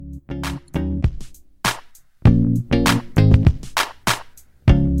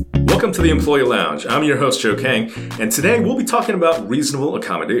Welcome to the Employee Lounge. I'm your host, Joe Kang, and today we'll be talking about reasonable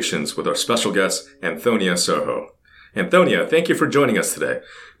accommodations with our special guest, Anthonia Soho. Anthonia, thank you for joining us today.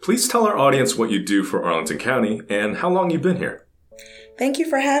 Please tell our audience what you do for Arlington County and how long you've been here. Thank you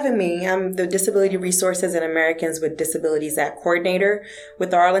for having me. I'm the Disability Resources and Americans with Disabilities Act Coordinator with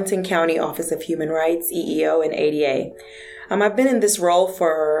the Arlington County Office of Human Rights, EEO, and ADA. I've been in this role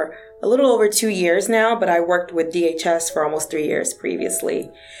for a little over 2 years now, but I worked with DHS for almost 3 years previously.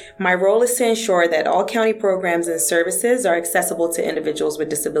 My role is to ensure that all county programs and services are accessible to individuals with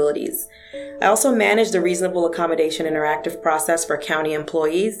disabilities. I also manage the Reasonable Accommodation Interactive process for county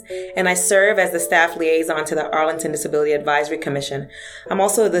employees, and I serve as the staff liaison to the Arlington Disability Advisory Commission. I'm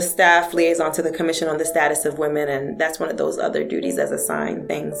also the staff liaison to the Commission on the Status of Women, and that's one of those other duties as assigned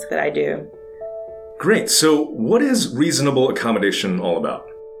things that I do. Great. So what is reasonable accommodation all about?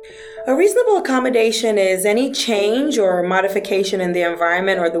 A reasonable accommodation is any change or modification in the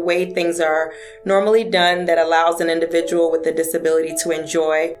environment or the way things are normally done that allows an individual with a disability to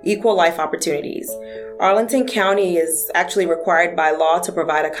enjoy equal life opportunities. Arlington County is actually required by law to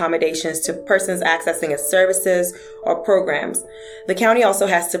provide accommodations to persons accessing its services or programs. The county also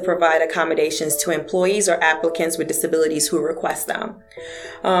has to provide accommodations to employees or applicants with disabilities who request them.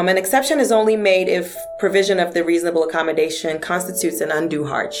 An exception is only made if provision of the reasonable accommodation constitutes an undue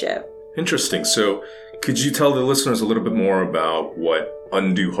hardship. Interesting. So could you tell the listeners a little bit more about what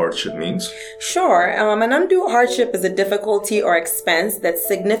undue hardship means? Sure. An undue hardship is a difficulty or expense that's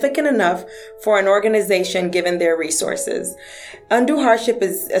significant enough for an organization given their resources. Undue hardship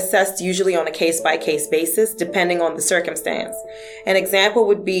is assessed usually on a case-by-case basis, depending on the circumstance. An example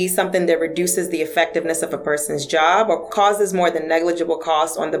would be something that reduces the effectiveness of a person's job or causes more than negligible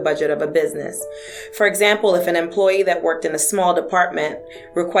costs on the budget of a business. For example, if an employee that worked in a small department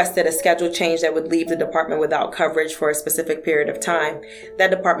requested a schedule change that would leave the department without coverage for a specific period of time,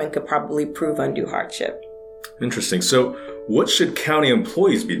 that department could probably prove undue hardship. Interesting. So what should county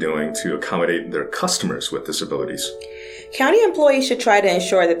employees be doing to accommodate their customers with disabilities? County employees should try to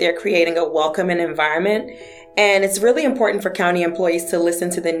ensure that they're creating a welcoming environment. And it's really important for county employees to listen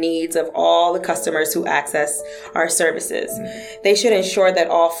to the needs of all the customers who access our services. They should ensure that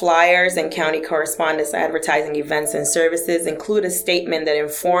all flyers and county correspondence advertising events and services include a statement that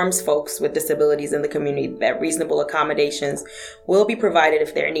informs folks with disabilities in the community that reasonable accommodations will be provided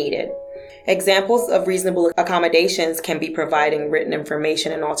if they're needed. Examples of reasonable accommodations can be providing written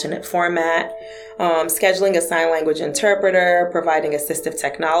information in alternate format, scheduling a sign language interpreter, providing assistive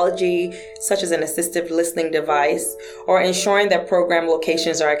technology, such as an assistive listening device, or ensuring that program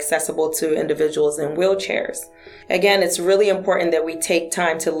locations are accessible to individuals in wheelchairs. Again, it's really important that we take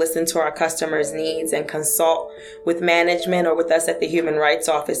time to listen to our customers' needs and consult with management or with us at the Human Rights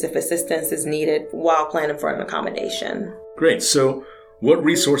Office if assistance is needed while planning for an accommodation. Great. So what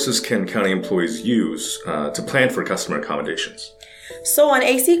resources can county employees use to plan for customer accommodations? So on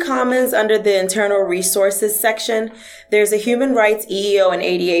AC Commons, under the Internal Resources section, there's a Human Rights, EEO, and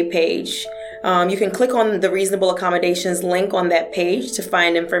ADA page. You can click on the Reasonable Accommodations link on that page to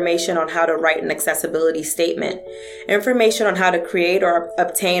find information on how to write an accessibility statement, information on how to create or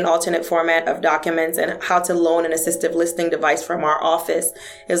obtain alternate format of documents, and how to loan an assistive listening device from our office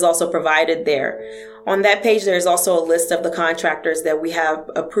is also provided there. On that page, there's also a list of the contractors that we have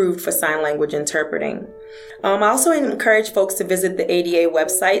approved for sign language interpreting. I also encourage folks to visit the ADA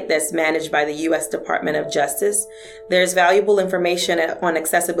website that's managed by the U.S. Department of Justice. There's valuable information on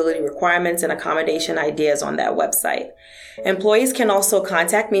accessibility requirements and accommodation ideas on that website. Employees can also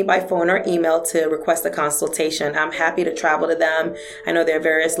contact me by phone or email to request a consultation. I'm happy to travel to them. I know there are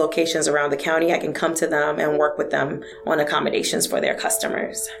various locations around the county. I can come to them and work with them on accommodations for their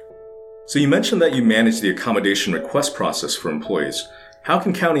customers. So you mentioned that you manage the accommodation request process for employees. How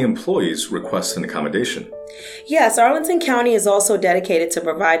can county employees request an accommodation? Yes, Arlington County is also dedicated to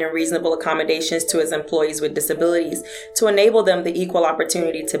providing reasonable accommodations to its employees with disabilities to enable them the equal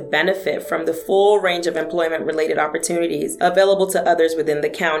opportunity to benefit from the full range of employment-related opportunities available to others within the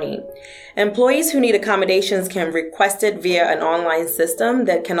county. Employees who need accommodations can request it via an online system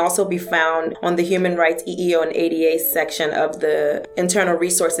that can also be found on the Human Rights, EEO, and ADA section of the Internal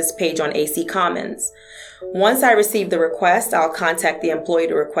Resources page on AC Commons. Once I receive the request, I'll contact the employee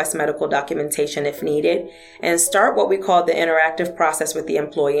to request medical documentation if needed and start what we call the interactive process with the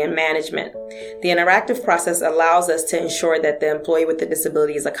employee and management. The interactive process allows us to ensure that the employee with the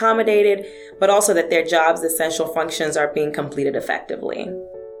disability is accommodated, but also that their job's essential functions are being completed effectively.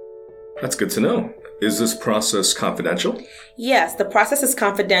 That's good to know. Is this process confidential? Yes, the process is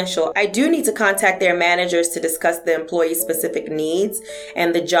confidential. I do need to contact their managers to discuss the employee's specific needs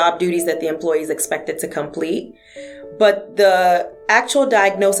and the job duties that the employee is expected to complete. but the actual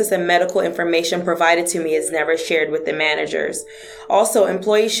diagnosis and medical information provided to me is never shared with the managers. Also,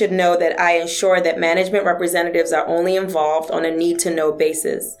 employees should know that I ensure that management representatives are only involved on a need-to-know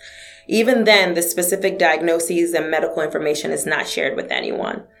basis. Even then, the specific diagnoses and medical information is not shared with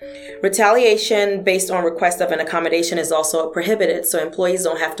anyone. Retaliation based on request of an accommodation is also prohibited, so employees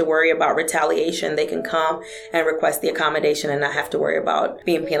don't have to worry about retaliation. They can come and request the accommodation and not have to worry about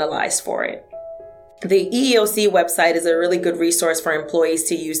being penalized for it. The EEOC website is a really good resource for employees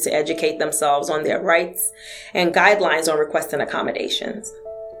to use to educate themselves on their rights and guidelines on requesting accommodations.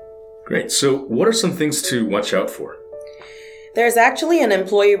 Great. So what are some things to watch out for? There's actually an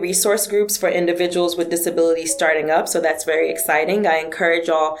employee resource groups for individuals with disabilities starting up, so that's very exciting. I encourage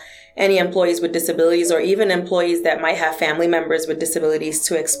any employees with disabilities or even employees that might have family members with disabilities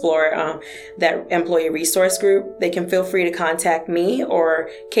to explore that employee resource group. They can feel free to contact me or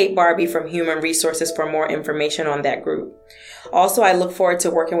Kate Barbie from Human Resources for more information on that group. Also, I look forward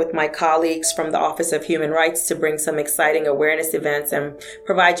to working with my colleagues from the Office of Human Rights to bring some exciting awareness events and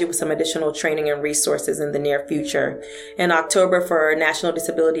provide you with some additional training and resources in the near future. In October, for National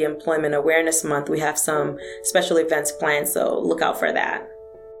Disability Employment Awareness Month, we have some special events planned, so look out for that.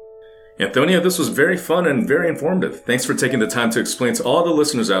 Antonia, this was very fun and very informative. Thanks for taking the time to explain to all the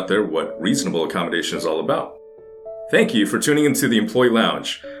listeners out there what reasonable accommodation is all about. Thank you for tuning into the Employee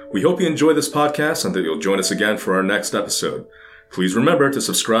Lounge. We hope you enjoy this podcast and that you'll join us again for our next episode. Please remember to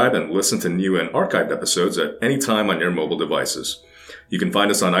subscribe and listen to new and archived episodes at any time on your mobile devices. You can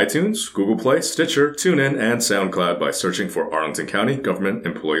find us on iTunes, Google Play, Stitcher, TuneIn, and SoundCloud by searching for Arlington County Government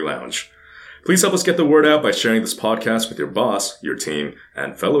Employee Lounge. Please help us get the word out by sharing this podcast with your boss, your team,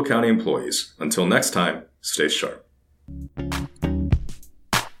 and fellow county employees. Until next time, stay sharp.